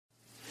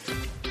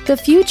The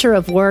future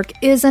of work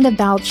isn't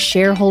about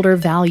shareholder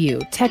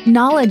value,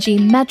 technology,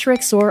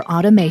 metrics, or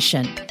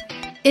automation.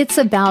 It's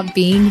about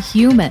being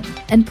human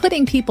and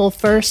putting people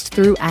first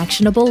through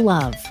actionable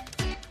love.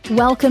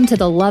 Welcome to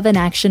the Love in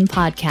Action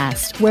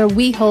podcast, where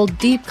we hold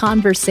deep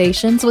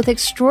conversations with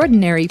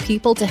extraordinary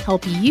people to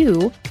help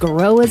you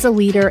grow as a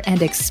leader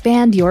and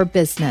expand your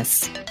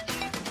business.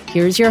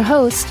 Here's your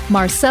host,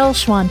 Marcel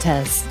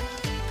Schwantes.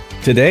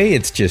 Today,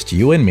 it's just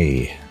you and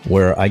me,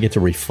 where I get to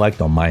reflect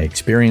on my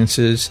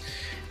experiences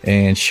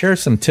and share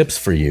some tips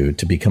for you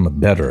to become a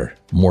better,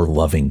 more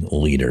loving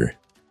leader.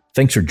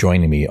 Thanks for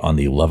joining me on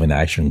the Love in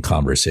Action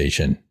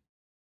conversation.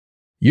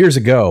 Years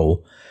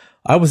ago,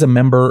 I was a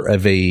member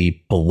of a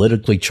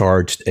politically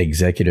charged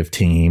executive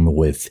team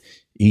with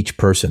each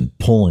person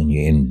pulling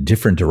in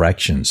different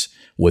directions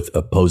with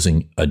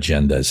opposing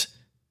agendas.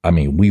 I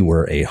mean, we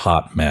were a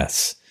hot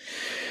mess.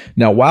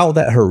 Now, while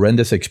that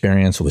horrendous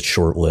experience was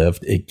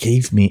short-lived, it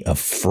gave me a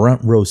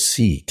front row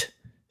seat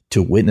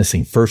to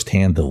witnessing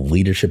firsthand the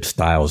leadership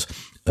styles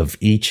of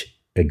each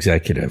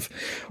executive.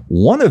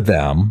 One of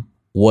them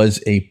was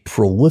a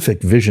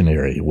prolific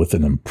visionary with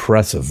an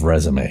impressive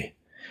resume.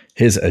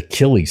 His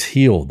Achilles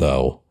heel,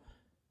 though,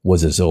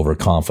 was his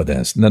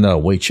overconfidence.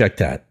 Wait, check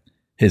that.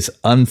 His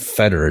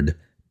unfettered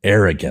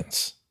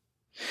arrogance.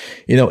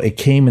 It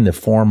came in the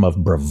form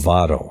of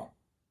bravado.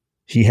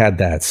 He had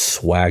that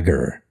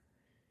swagger.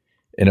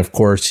 And of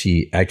course,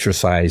 he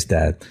exercised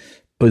that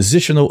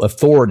positional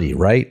authority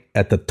right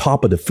at the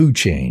top of the food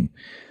chain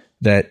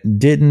that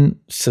didn't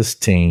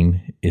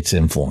sustain its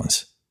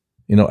influence.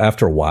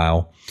 After a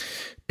while,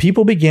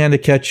 people began to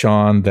catch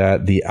on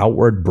that the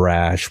outward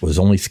brash was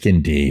only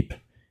skin deep,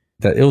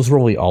 that it was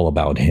really all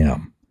about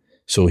him.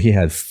 So he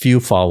had few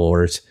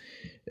followers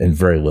and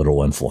very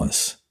little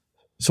influence.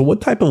 So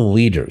what type of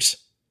leaders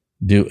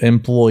do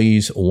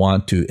employees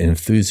want to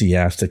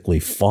enthusiastically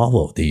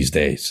follow these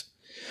days?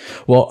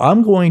 Well,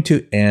 I'm going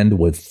to end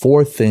with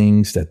 4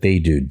 things that they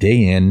do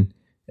day in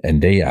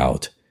and day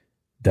out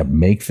that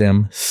make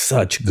them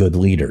such good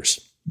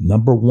leaders.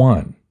 Number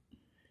 1,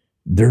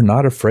 they're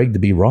not afraid to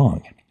be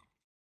wrong.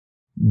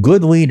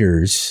 Good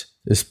leaders,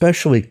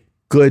 especially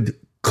good,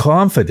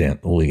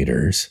 confident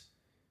leaders,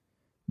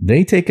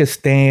 they take a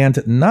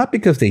stand not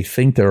because they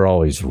think they're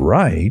always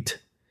right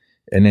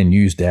and then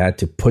use that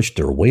to push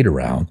their weight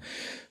around,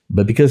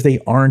 but because they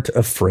aren't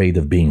afraid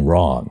of being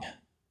wrong.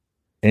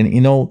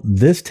 And,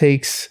 this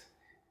takes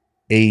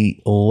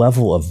a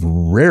level of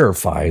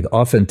rarefied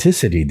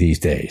authenticity these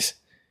days.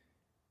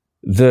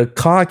 The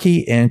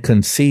cocky and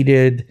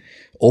conceited,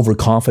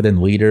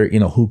 overconfident leader,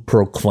 who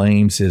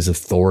proclaims his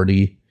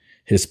authority,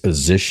 his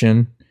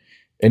position,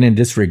 and then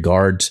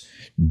disregards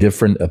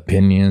different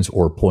opinions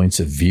or points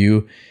of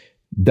view,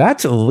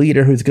 that's a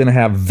leader who's going to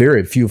have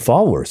very few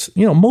followers,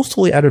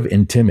 mostly out of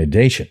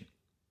intimidation,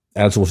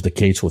 as was the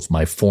case with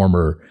my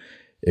former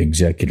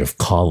executive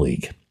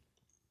colleague.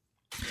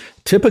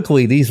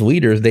 Typically, these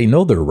leaders, they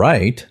know they're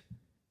right,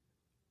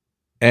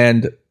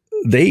 and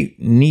they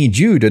need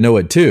you to know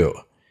it too.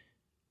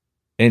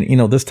 And,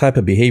 this type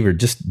of behavior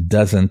just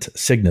doesn't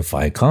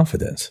signify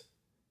confidence.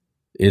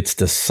 It's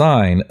the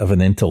sign of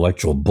an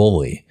intellectual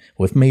bully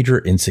with major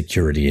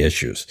insecurity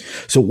issues.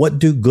 So what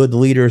do good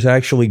leaders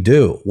actually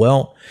do?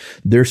 Well,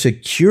 they're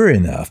secure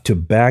enough to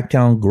back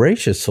down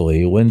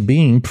graciously when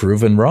being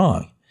proven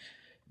wrong,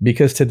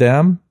 because to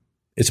them,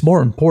 it's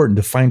more important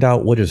to find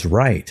out what is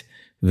right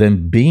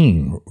than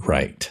being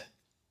right.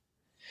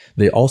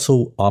 They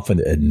also often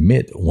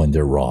admit when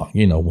they're wrong,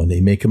 when they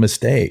make a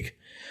mistake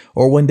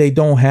or when they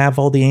don't have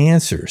all the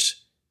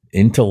answers.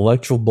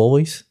 Intellectual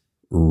bullies,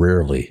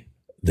 rarely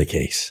the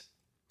case.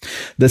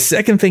 The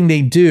second thing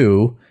they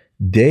do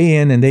day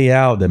in and day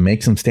out that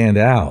makes them stand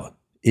out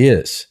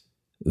is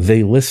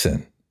they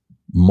listen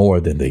more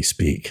than they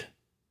speak.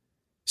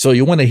 So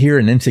you want to hear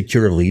an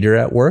insecure leader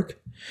at work?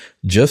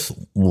 Just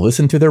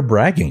listen to their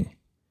bragging,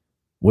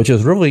 which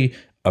is really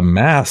a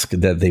mask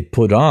that they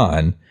put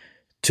on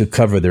to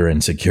cover their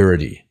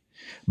insecurity.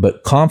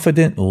 But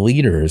confident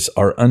leaders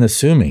are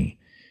unassuming.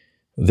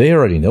 They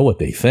already know what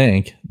they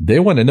think. They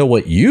want to know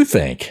what you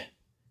think.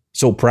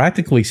 So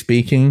practically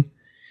speaking,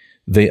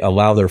 they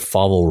allow their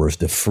followers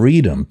the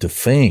freedom to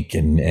think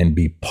and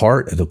be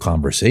part of the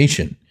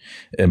conversation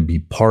and be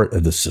part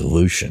of the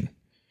solution.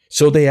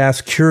 So they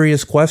ask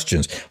curious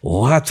questions,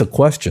 lots of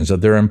questions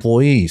of their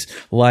employees,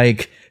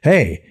 like,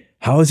 hey,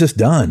 how is this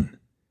done?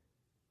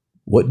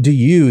 What do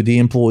you, the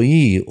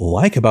employee,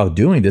 like about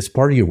doing this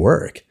part of your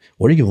work?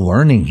 What are you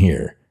learning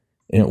here?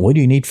 And what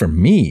do you need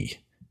from me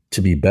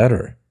to be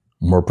better,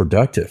 more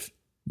productive,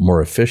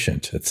 more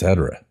efficient,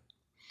 etc.?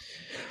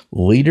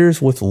 Leaders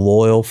with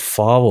loyal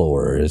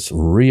followers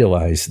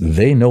realize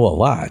they know a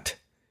lot,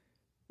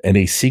 and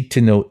they seek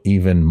to know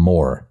even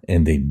more.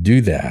 And they do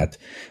that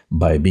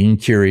by being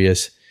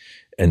curious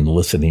and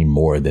listening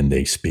more than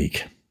they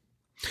speak.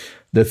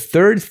 The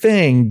third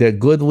thing that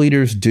good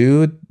leaders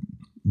do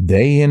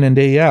day in and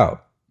day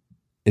out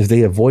is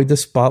they avoid the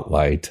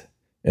spotlight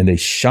and they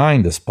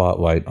shine the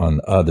spotlight on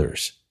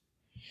others.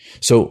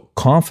 So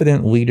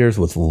confident leaders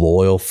with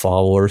loyal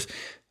followers,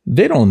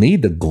 They don't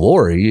need the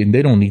glory and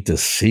they don't need to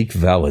seek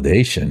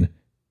validation.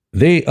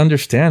 They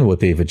understand what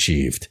they've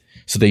achieved.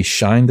 So they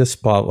shine the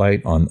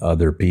spotlight on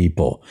other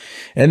people.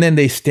 And then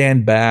they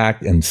stand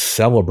back and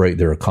celebrate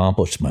their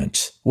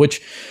accomplishments,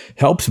 which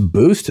helps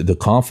boost the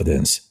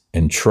confidence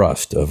and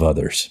trust of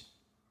others.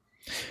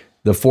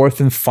 The fourth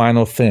and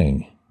final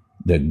thing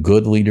that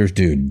good leaders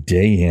do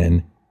day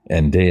in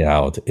and day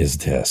out is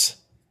this.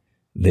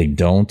 They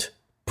don't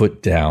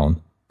put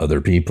down other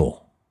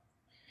people.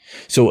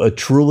 So a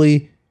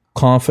truly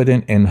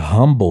confident and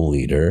humble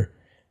leader,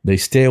 they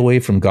stay away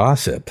from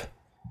gossip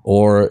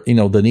or,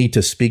 the need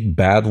to speak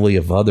badly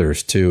of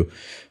others to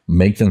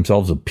make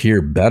themselves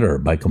appear better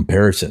by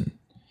comparison.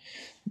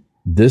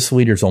 This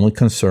leader's only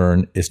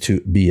concern is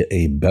to be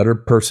a better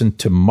person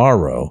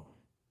tomorrow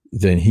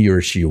than he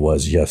or she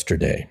was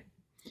yesterday.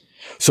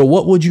 So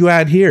what would you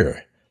add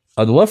here?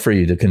 I'd love for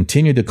you to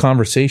continue the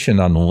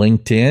conversation on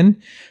LinkedIn.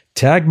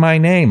 Tag my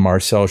name,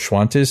 Marcel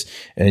Schwantes,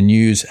 and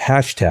use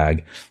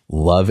hashtag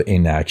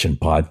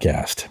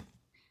 #LoveInActionPodcast.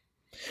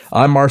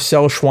 I'm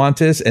Marcel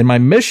Schwantes, and my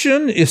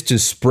mission is to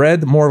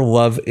spread more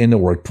love in the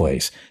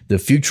workplace. The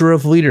future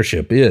of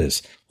leadership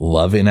is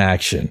love in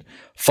action.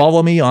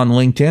 Follow me on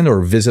LinkedIn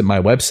or visit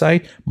my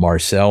website,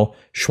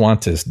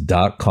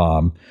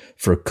 marcelschwantes.com,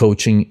 for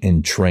coaching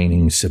and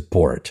training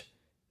support.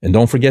 And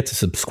don't forget to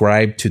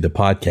subscribe to the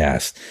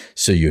podcast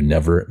so you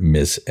never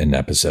miss an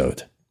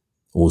episode.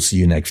 We'll see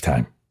you next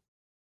time.